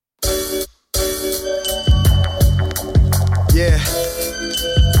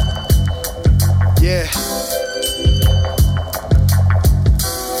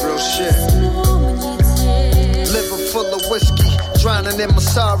drowning in my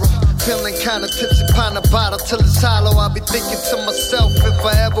sorrow. Feeling kinda tipsy, pound a bottle till it's hollow. I'll be thinking to myself, if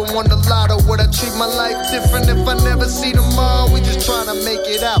I ever won the lotto, would I treat my life different if I never see tomorrow? We just trying to make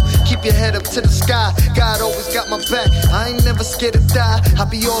it out. Keep your head up to the sky. God always got my back. I ain't never scared to die. I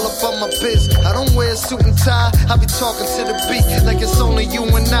be all up on my biz. I don't wear a suit and tie. I be talking to the beat like it's only you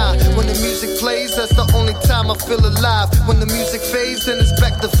and I. When the music plays, that's the only time I feel alive. When the music fades, then it's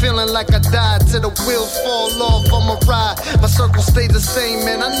back to feeling like I died. Till the wheels fall off, I'ma ride. My circle stay the same,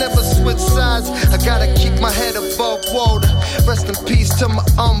 man. I never switch sides. I gotta keep my head above water. Rest in peace to my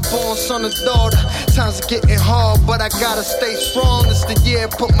unborn son and daughter. Times are getting hard, but I gotta stay strong. It's the year,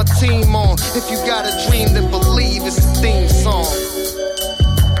 put my team on. If you got a dream, then believe it's a theme song.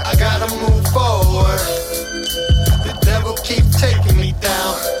 I gotta move forward. The devil keep taking me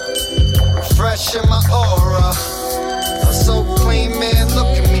down. Refreshing my aura. I'm so clean, man,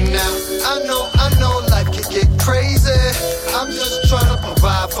 look at me now. I know life can get crazy. I'm just trying to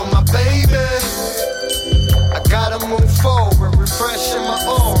provide for my baby. I gotta move forward, refreshing my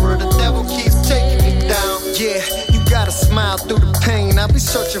aura. The devil keeps taking me down. Yeah, you gotta smile through the pain. I be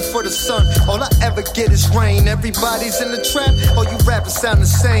searching for the sun, all I ever get is rain. Everybody's in the trap, all you rappers sound the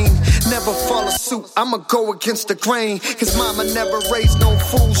same. Never follow suit, I'ma go against the grain. Cause mama never raised no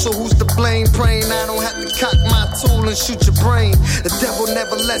fool, so who's to blame? Praying I don't have to cock my tool and shoot your brain. The devil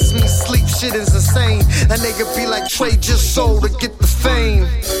never lets me sleep, shit is insane. That nigga be like Trey just sold to get the fame.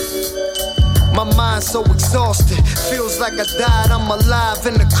 My mind's so exhausted, feels like I died, I'm alive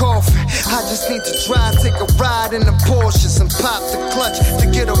in the coffin. I just need to drive, take a ride in the Porsches and pop the clutch to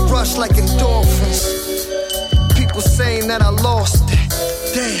get a rush like endorphins. People saying that I lost it.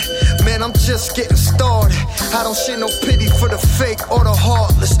 Damn, man, I'm just getting started. I don't share no pity for the fake or the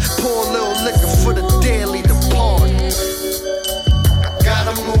heartless. Pour a little liquor for the dearly departed. I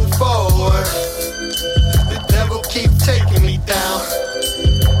gotta move forward. The devil keep taking me down.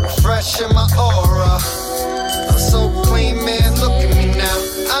 Refreshing my aura. I'm so clean, man, look at me now.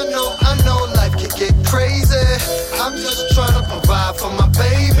 I know life can get crazy. I'm just trying to provide for my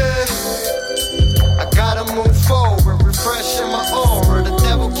baby. I gotta move forward, refreshing my